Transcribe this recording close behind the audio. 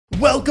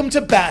Welcome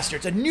to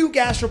Bastards, a new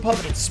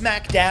gastropub in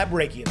smack dab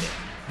Reykjavik.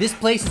 This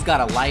place has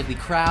got a lively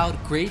crowd,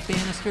 great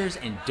banisters,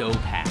 and dope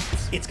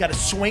hats. It's got a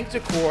swank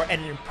decor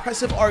and an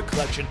impressive art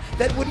collection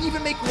that would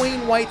even make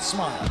Wayne White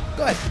smile.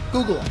 Go ahead,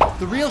 Google it.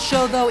 The real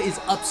show, though, is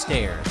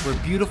upstairs, where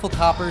beautiful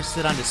coppers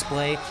sit on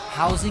display,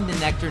 housing the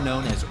nectar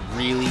known as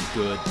really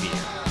good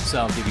beer.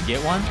 So, did we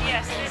get one?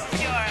 Yes, this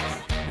is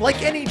yours.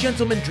 Like any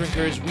gentleman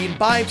drinkers, we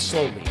imbibe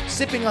slowly,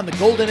 sipping on the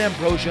golden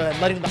ambrosia and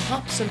letting the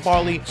hops and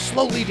barley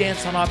slowly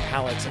dance on our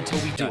palates until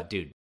we do.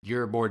 Dude,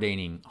 you're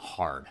Bourdaining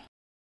hard.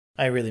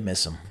 I really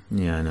miss him.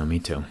 Yeah, I know, me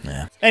too.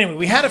 Yeah. Anyway,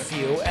 we had a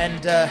few,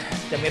 and then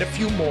we had a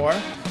few more.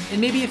 And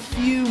maybe a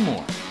few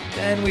more.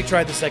 Then we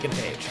tried the second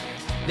page.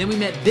 Then we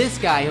met this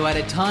guy who had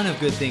a ton of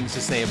good things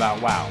to say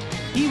about WoW.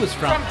 He was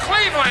from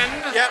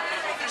Cleveland. Yep.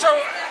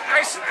 So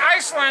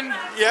Iceland.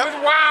 Yep.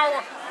 With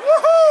WoW.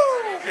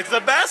 Woohoo! It's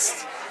the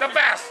best. The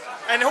best.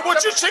 And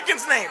what's your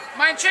chicken's name?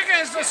 My chicken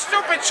is the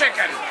stupid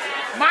chicken.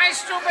 My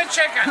stupid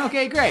chicken.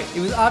 Okay, great.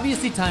 It was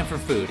obviously time for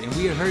food, and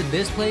we had heard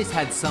this place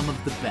had some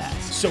of the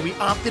best. So we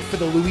opted for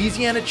the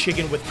Louisiana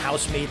chicken with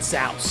house-made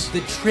sauce.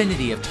 The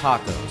trinity of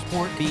tacos,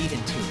 pork, beef,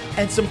 and tuna.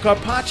 And some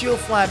carpaccio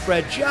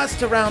flatbread just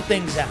to round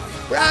things out.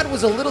 Brad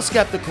was a little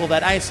skeptical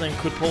that Iceland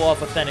could pull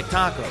off authentic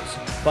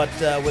tacos.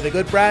 But were they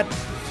good, Brad?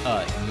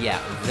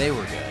 Yeah, they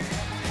were good.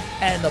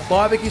 And the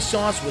barbecue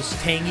sauce was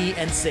tangy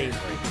and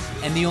savory.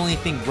 And the only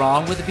thing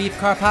wrong with the beef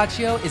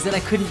carpaccio is that I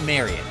couldn't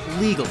marry it,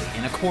 legally,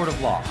 in a court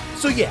of law.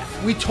 So yeah,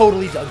 we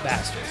totally dug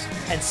Bastards.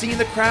 And seeing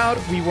the crowd,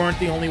 we weren't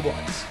the only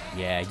ones.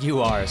 Yeah,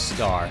 you are a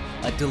star.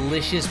 A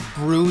delicious,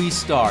 brewy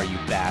star, you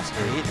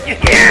bastard.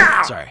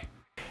 Yeah! Sorry.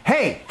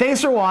 Hey,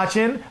 thanks for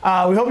watching.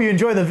 We hope you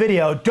enjoyed the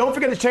video. Don't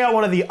forget to check out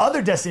one of the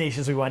other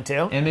destinations we went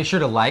to. And make sure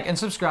to like and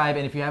subscribe,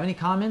 and if you have any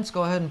comments,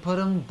 go ahead and put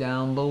them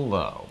down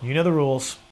below. You know the rules.